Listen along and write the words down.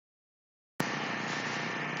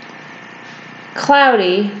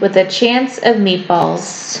Cloudy with a Chance of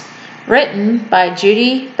Meatballs, written by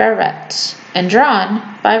Judy Barrett and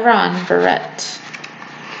drawn by Ron Barrett.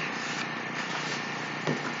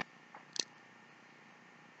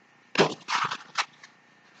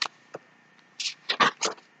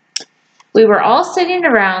 We were all sitting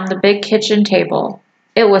around the big kitchen table.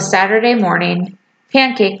 It was Saturday morning,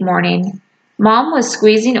 pancake morning. Mom was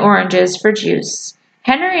squeezing oranges for juice.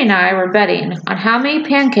 Henry and I were betting on how many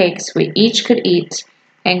pancakes we each could eat,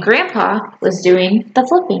 and Grandpa was doing the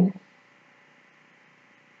flipping.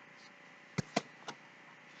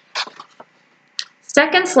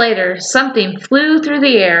 Seconds later, something flew through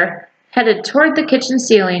the air, headed toward the kitchen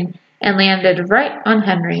ceiling, and landed right on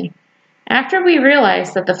Henry. After we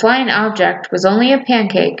realized that the flying object was only a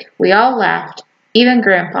pancake, we all laughed, even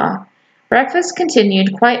Grandpa. Breakfast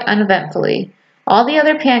continued quite uneventfully. All the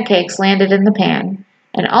other pancakes landed in the pan,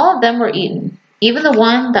 and all of them were eaten, even the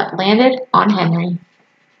one that landed on Henry.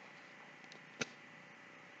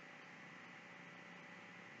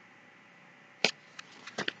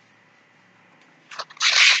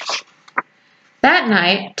 That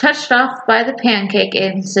night, touched off by the pancake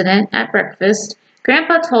incident at breakfast,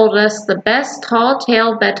 Grandpa told us the best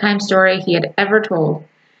tall-tale bedtime story he had ever told.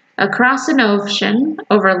 Across an ocean,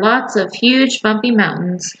 over lots of huge bumpy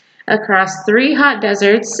mountains, across 3 hot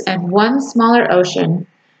deserts and 1 smaller ocean,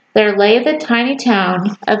 there lay the tiny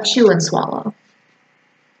town of Chew and Swallow.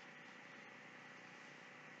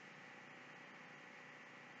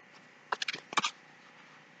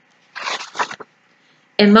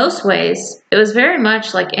 In most ways, it was very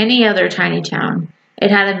much like any other tiny town.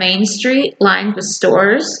 It had a main street lined with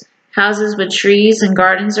stores, houses with trees and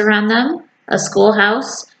gardens around them, a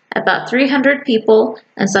schoolhouse, about 300 people,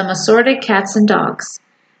 and some assorted cats and dogs.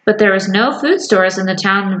 But there was no food stores in the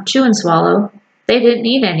town of Chew and Swallow. They didn't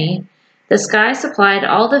need any. The sky supplied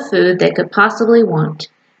all the food they could possibly want.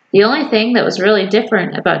 The only thing that was really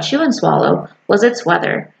different about Chew and Swallow was its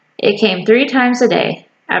weather. It came 3 times a day,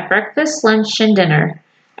 at breakfast, lunch, and dinner.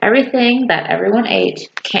 Everything that everyone ate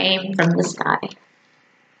came from the sky.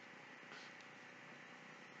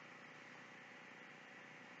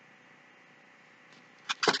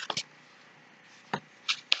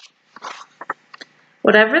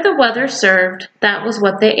 Whatever the weather served, that was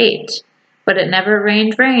what they ate. But it never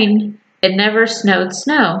rained rain, it never snowed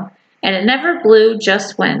snow, and it never blew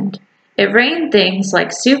just wind. It rained things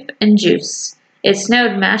like soup and juice. It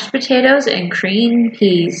snowed mashed potatoes and cream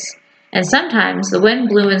peas. And sometimes the wind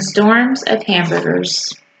blew in storms of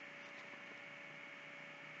hamburgers.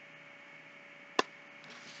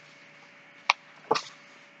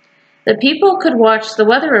 The people could watch the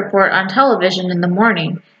weather report on television in the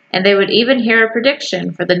morning, and they would even hear a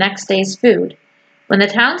prediction for the next day's food. When the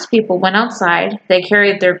townspeople went outside, they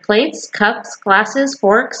carried their plates, cups, glasses,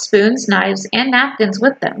 forks, spoons, knives, and napkins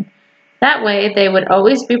with them. That way, they would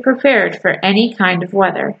always be prepared for any kind of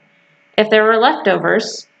weather. If there were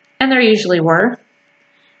leftovers, and there usually were,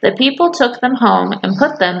 the people took them home and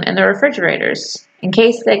put them in the refrigerators in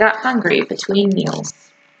case they got hungry between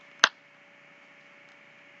meals.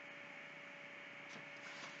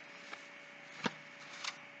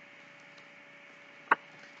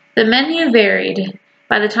 The menu varied.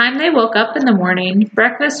 By the time they woke up in the morning,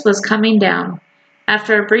 breakfast was coming down.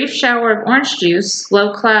 After a brief shower of orange juice,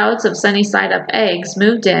 low clouds of sunny-side-up eggs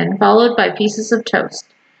moved in, followed by pieces of toast.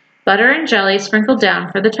 Butter and jelly sprinkled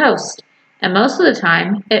down for the toast, and most of the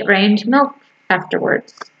time it rained milk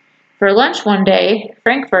afterwards. For lunch one day,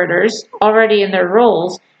 frankfurters, already in their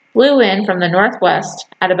rolls, blew in from the northwest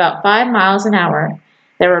at about 5 miles an hour.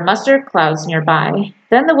 There were mustard clouds nearby.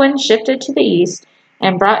 Then the wind shifted to the east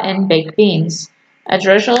and brought in baked beans. A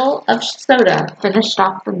drizzle of soda finished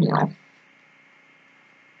off the meal.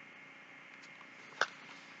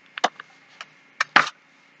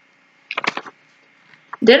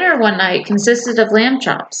 Dinner one night consisted of lamb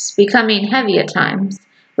chops, becoming heavy at times,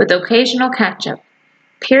 with occasional ketchup.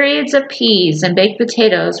 Periods of peas and baked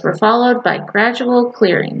potatoes were followed by gradual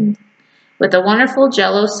clearing, with a wonderful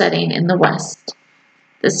jello setting in the west.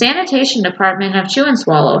 The sanitation department of Chew and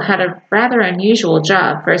Swallow had a rather unusual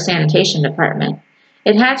job for a sanitation department.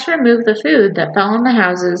 It had to remove the food that fell on the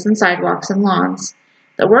houses and sidewalks and lawns.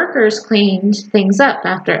 The workers cleaned things up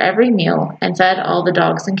after every meal and fed all the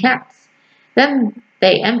dogs and cats. Then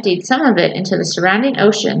they emptied some of it into the surrounding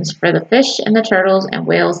oceans for the fish and the turtles and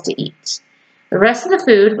whales to eat. The rest of the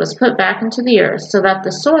food was put back into the earth so that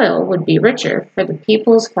the soil would be richer for the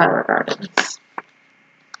people's flower gardens.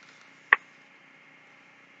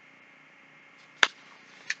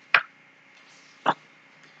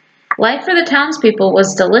 Life for the townspeople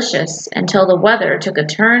was delicious until the weather took a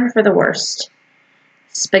turn for the worst.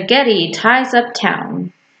 Spaghetti ties up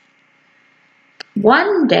town.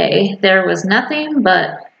 One day there was nothing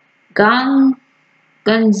but Gonzala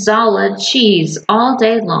cheese all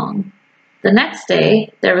day long. The next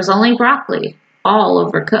day there was only broccoli, all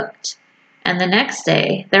overcooked. And the next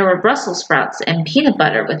day there were Brussels sprouts and peanut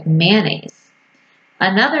butter with mayonnaise.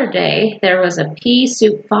 Another day there was a pea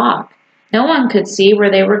soup fog. No one could see where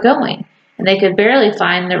they were going, and they could barely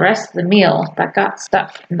find the rest of the meal that got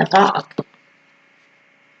stuck in the fog.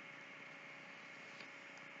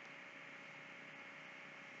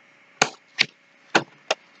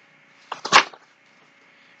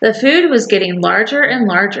 The food was getting larger and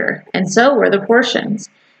larger, and so were the portions.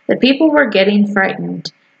 The people were getting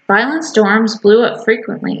frightened. Violent storms blew up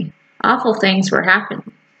frequently. Awful things were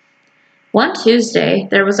happening. One Tuesday,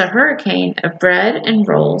 there was a hurricane of bread and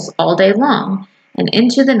rolls all day long and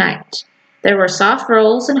into the night. There were soft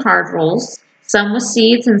rolls and hard rolls, some with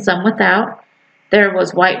seeds and some without. There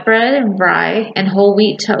was white bread and rye and whole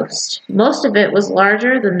wheat toast. Most of it was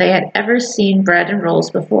larger than they had ever seen bread and rolls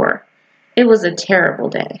before. It was a terrible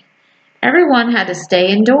day. Everyone had to stay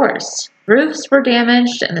indoors. Roofs were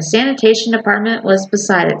damaged and the sanitation department was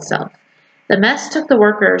beside itself. The mess took the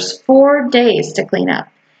workers 4 days to clean up,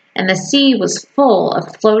 and the sea was full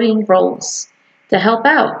of floating rolls. To help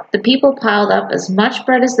out, the people piled up as much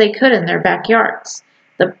bread as they could in their backyards.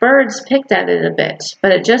 The birds picked at it a bit,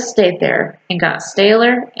 but it just stayed there and got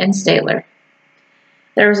staler and staler.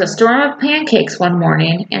 There was a storm of pancakes one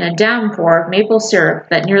morning and a downpour of maple syrup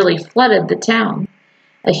that nearly flooded the town.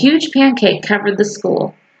 A huge pancake covered the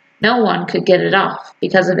school. No one could get it off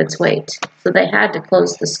because of its weight, so they had to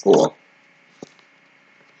close the school.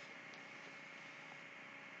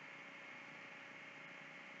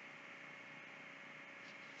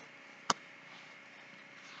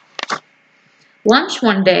 Lunch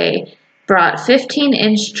one day brought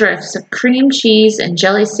 15-inch drifts of cream cheese and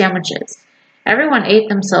jelly sandwiches. Everyone ate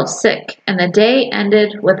themselves sick, and the day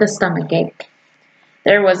ended with a stomachache.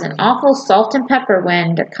 There was an awful salt and pepper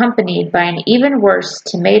wind accompanied by an even worse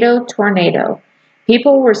tomato tornado.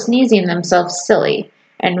 People were sneezing themselves silly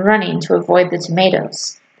and running to avoid the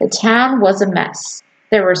tomatoes. The town was a mess.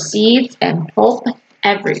 There were seeds and pulp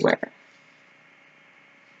everywhere.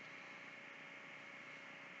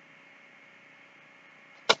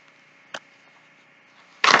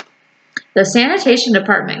 The sanitation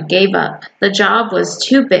department gave up. The job was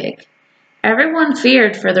too big. Everyone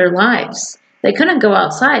feared for their lives. They couldn't go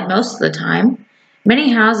outside most of the time.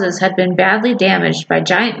 Many houses had been badly damaged by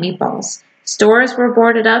giant meatballs. Stores were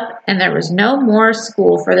boarded up, and there was no more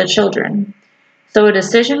school for the children. So a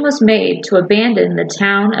decision was made to abandon the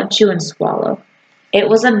town of Chew and Swallow. It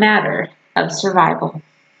was a matter of survival.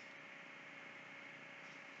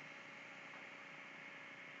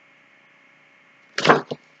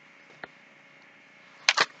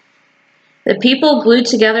 The people glued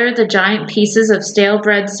together the giant pieces of stale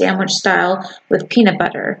bread sandwich style with peanut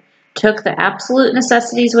butter, took the absolute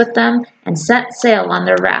necessities with them, and set sail on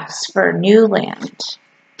their rafts for a new land.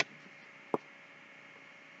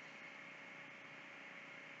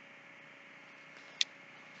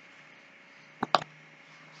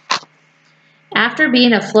 After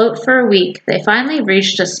being afloat for a week, they finally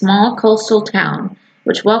reached a small coastal town,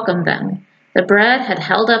 which welcomed them. The bread had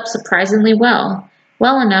held up surprisingly well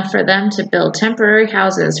enough for them to build temporary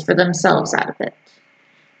houses for themselves out of it.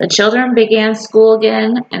 The children began school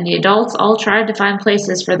again, and the adults all tried to find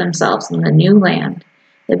places for themselves in the new land.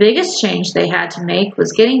 The biggest change they had to make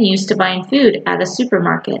was getting used to buying food at a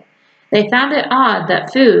supermarket. They found it odd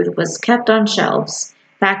that food was kept on shelves,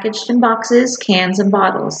 packaged in boxes, cans, and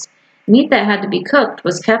bottles. Meat that had to be cooked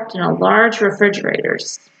was kept in large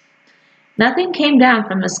refrigerators. Nothing came down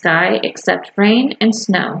from the sky except rain and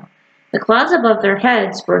snow. The clouds above their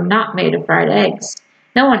heads were not made of fried eggs.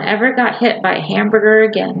 No one ever got hit by a hamburger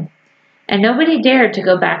again. And nobody dared to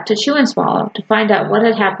go back to Chew and Swallow to find out what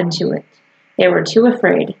had happened to it. They were too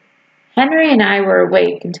afraid. Henry and I were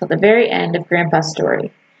awake until the very end of Grandpa's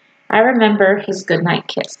story. I remember his goodnight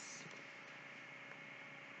kiss.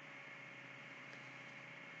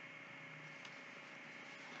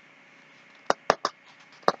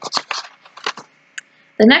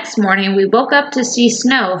 The next morning, we woke up to see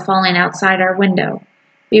snow falling outside our window.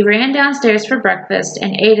 We ran downstairs for breakfast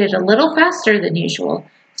and ate it a little faster than usual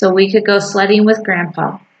so we could go sledding with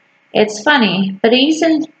Grandpa. It's funny, but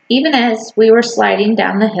even as we were sliding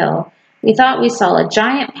down the hill, we thought we saw a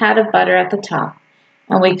giant pat of butter at the top,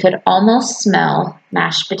 and we could almost smell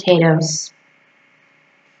mashed potatoes.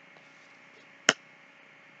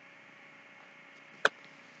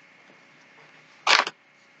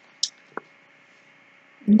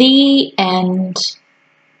 The end.